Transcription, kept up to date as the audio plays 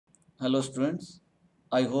Hello students,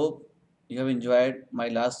 I hope you have enjoyed my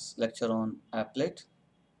last lecture on applet.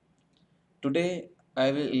 Today I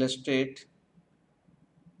will illustrate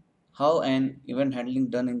how an event handling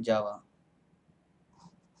done in Java.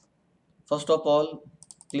 First of all,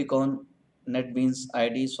 click on netbeans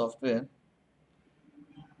ID software.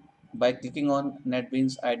 By clicking on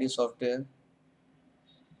netbeans ID software,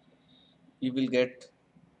 you will get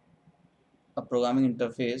a programming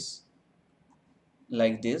interface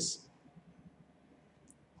like this.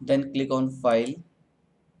 Then click on file,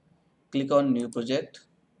 click on new project,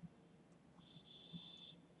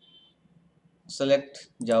 select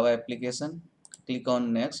Java application, click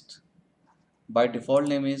on next. By default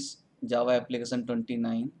name is Java application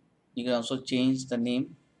 29. You can also change the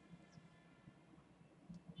name.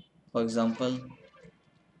 For example,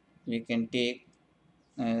 we can take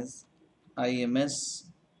as IMS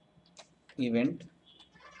event.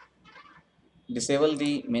 Disable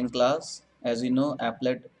the main class. As we know,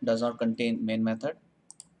 applet does not contain main method.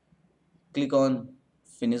 Click on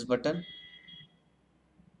finish button.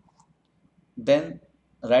 Then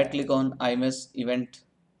right click on IMS event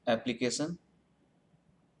application.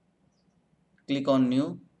 Click on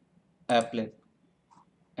new applet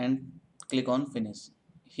and click on finish.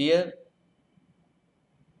 Here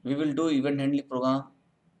we will do event handling program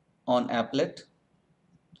on applet.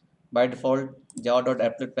 By default,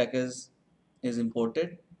 java.applet package is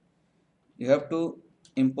imported. You have to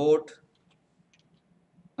import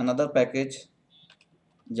another package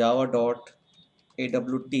java.awt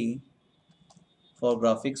for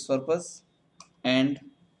graphics purpose and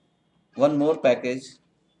one more package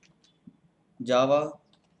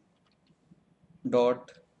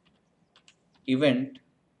java.event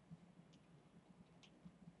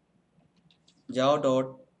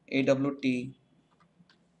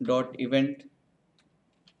java.awt.event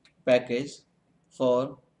package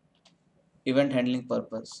for event handling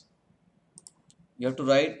purpose. You have to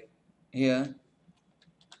write here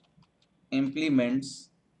implements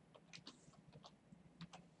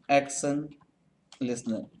action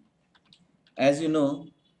listener. As you know,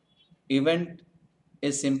 event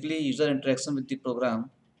is simply user interaction with the program,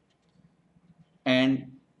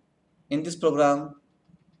 and in this program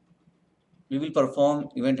we will perform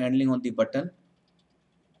event handling on the button.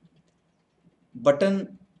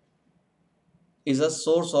 Button is a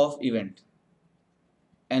source of event,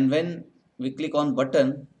 and when we click on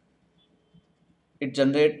button it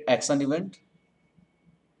generate action event,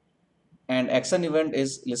 and action event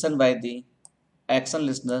is listened by the action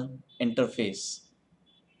listener interface.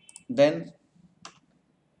 Then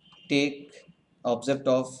take object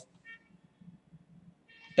of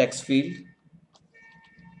text field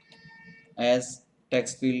as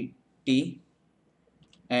text field T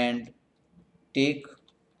and take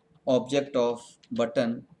object of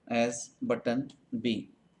button as button B.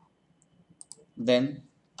 Then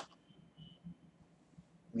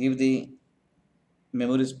give the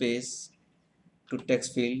memory space to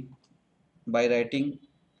text field by writing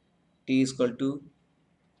T is equal to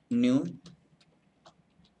new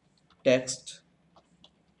text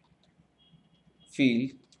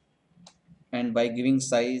field and by giving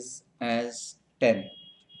size as 10.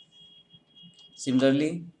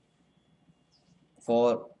 Similarly,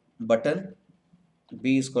 for button,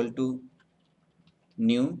 B is equal to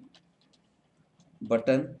new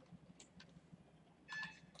button.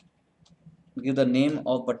 Give the name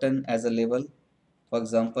of button as a label. For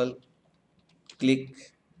example,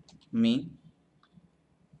 click me.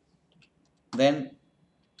 Then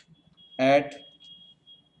add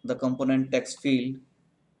the component text field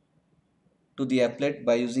to the applet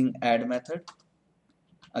by using add method.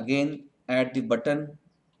 Again, add the button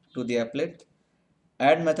to the applet.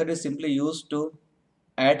 Add method is simply used to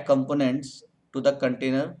add components to the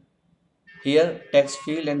container. Here text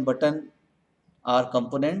field and button are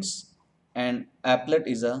components and applet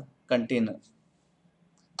is a container.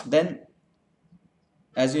 Then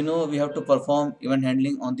as you know we have to perform event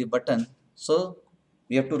handling on the button. So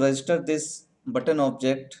we have to register this button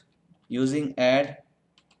object using add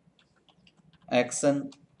action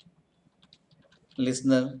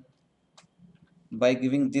listener by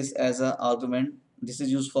giving this as an argument. This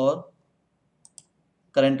is used for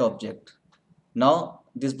current object. Now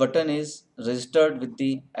this button is registered with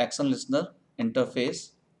the action listener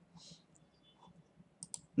interface.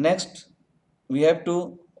 Next we have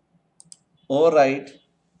to override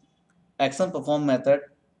action perform method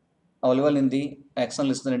available in the action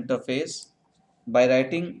listener interface by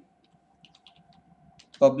writing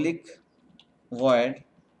public void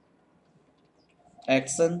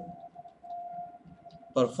action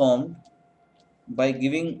performed by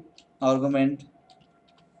giving argument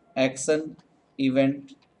action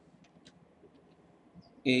event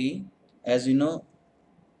AE. As you know,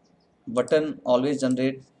 button always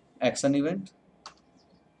generate action event.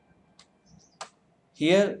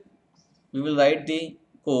 Here we will write the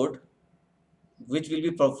code which will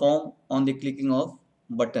be performed on the clicking of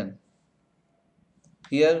button.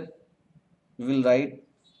 Here we will write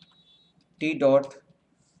t dot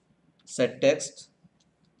set text,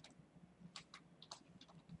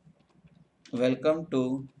 welcome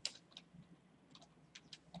to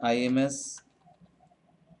IMS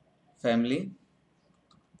family.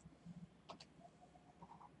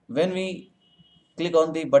 When we click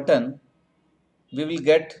on the button, we will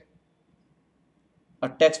get a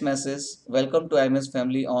text message, welcome to IMS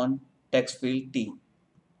family on text field T.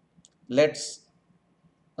 Let's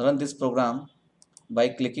run this program by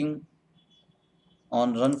clicking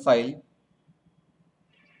on run file.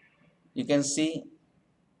 You can see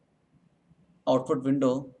output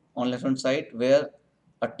window on left hand side where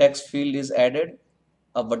a text field is added,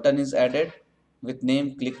 a button is added with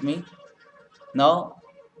name click me. Now,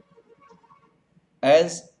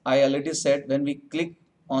 as I already said, when we click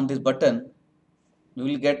on this button, we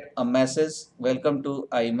will get a message, welcome to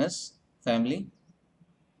IMS family.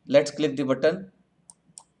 Let's click the button.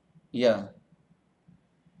 Yeah,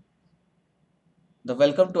 the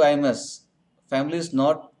welcome to IMS family is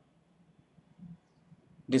not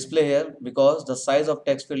display here because the size of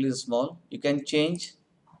text field is small. You can change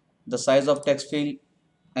the size of text field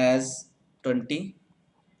as 20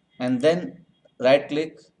 and then right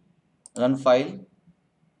click run file.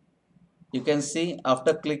 You can see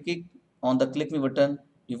after clicking on the click me button,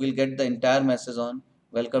 you will get the entire message on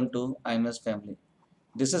welcome to IMS family.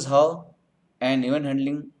 This is how an event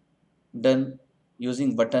handling done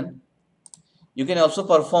using button. You can also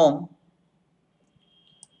perform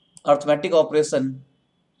arithmetic operation,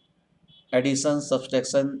 addition,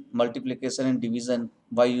 subtraction, multiplication and division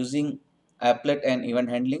by using applet and event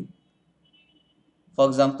handling. For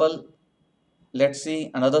example, let's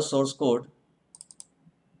see another source code,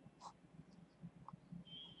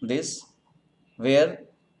 this, where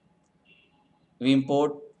we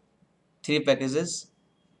import three packages,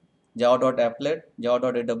 java.applet,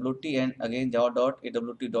 java.awt and again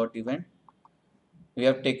java.awt.event. We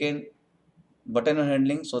have taken button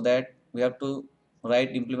handling so that we have to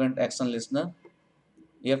write implement action listener.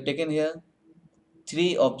 We have taken here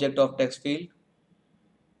three object of text field,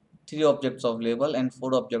 three objects of label and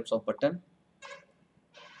four objects of button.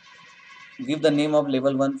 Give the name of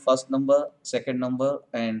label 1 first number, second number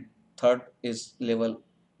and third is label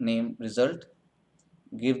name result.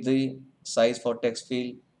 Give the size for text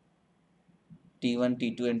field T1,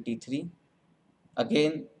 T2 and T3.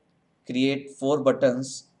 Again, create four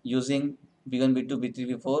buttons using B1, B2,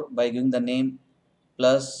 B3, B4 by giving the name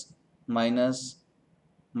plus, minus,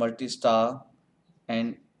 multi star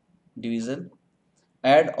and division.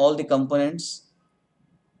 Add all the components.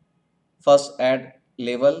 First add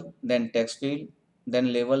label, then text field,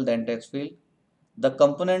 then label, then text field. The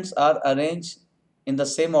components are arranged in the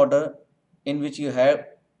same order in which you have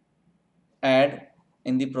add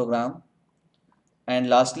in the program. And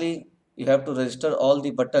lastly, you have to register all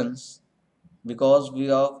the buttons because we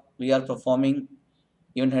are performing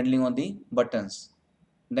event handling on the buttons.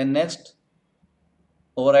 Then next,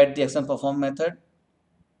 override the action perform method.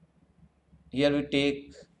 Here we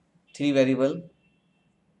take three variable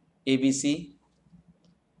ABC.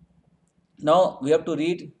 Now we have to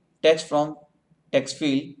read text from text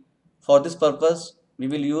field. For this purpose, we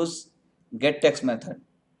will use get text method.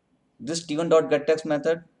 This t1.getText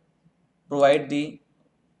method provide the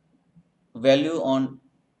value on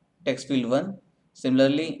text field 1.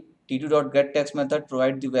 Similarly, t2.getText method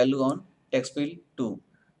provide the value on text field 2.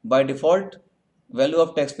 By default, value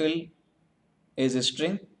of text field is a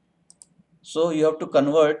string. So you have to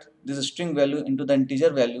convert this string value into the integer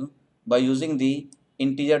value by using the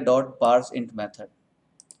integer.parseInt method.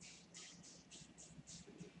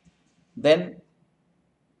 Then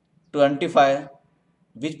to identify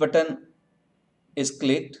which button is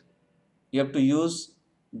clicked, you have to use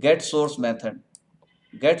getSource method.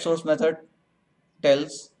 GetSource method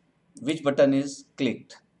tells which button is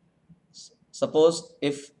clicked. Suppose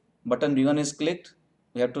if button B1 is clicked,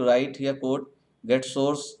 we have to write here code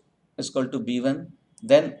getSource is equal to B1.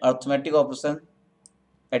 Then arithmetic operation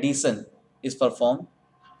addition is performed.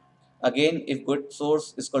 Again, if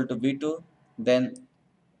getSource is equal to B2, then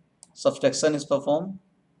subtraction is performed.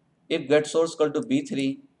 If getSource is equal to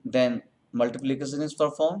B3, then multiplication is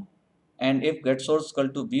performed. And if getSource is equal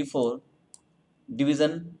to B4,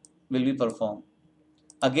 division will be performed.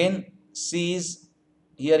 Again, C is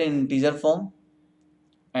here in integer form.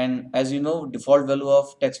 and as you know, default value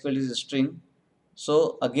of text field is string.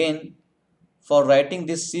 So again, for writing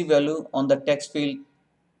this C value on the text field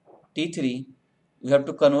T3, we have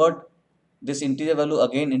to convert this integer value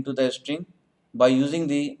again into the string by using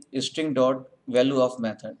the string dot value of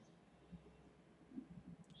method.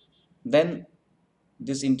 Then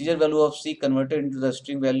this integer value of C converted into the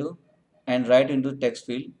string value and write into text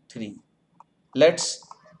field 3. Let's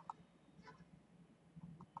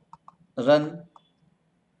run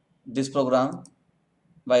this program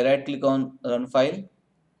by right click on run file.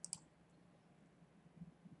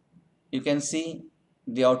 You can see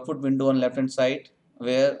the output window on left hand side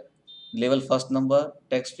where level first number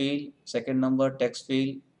text field, second number text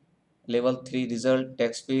field, level 3 result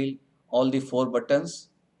text field, all the 4 buttons.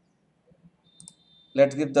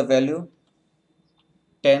 Let's give the value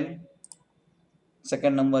 10,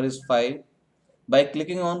 second number is 5. By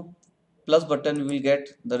clicking on plus button we will get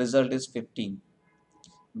the result is 15.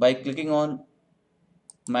 By clicking on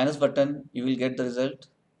minus button you will get the result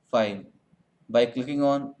 5. By clicking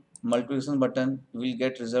on multiplication button you will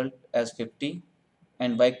get result as 50,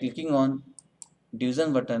 and by clicking on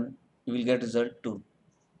division button you will get result 2.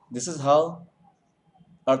 This is how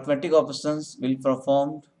arithmetic operations will be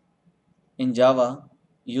performed in Java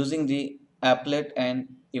using the applet and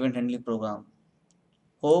event handling program.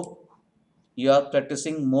 Hope you are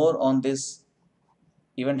practicing more on this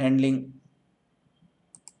event handling.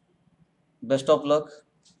 Best of luck,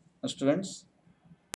 students.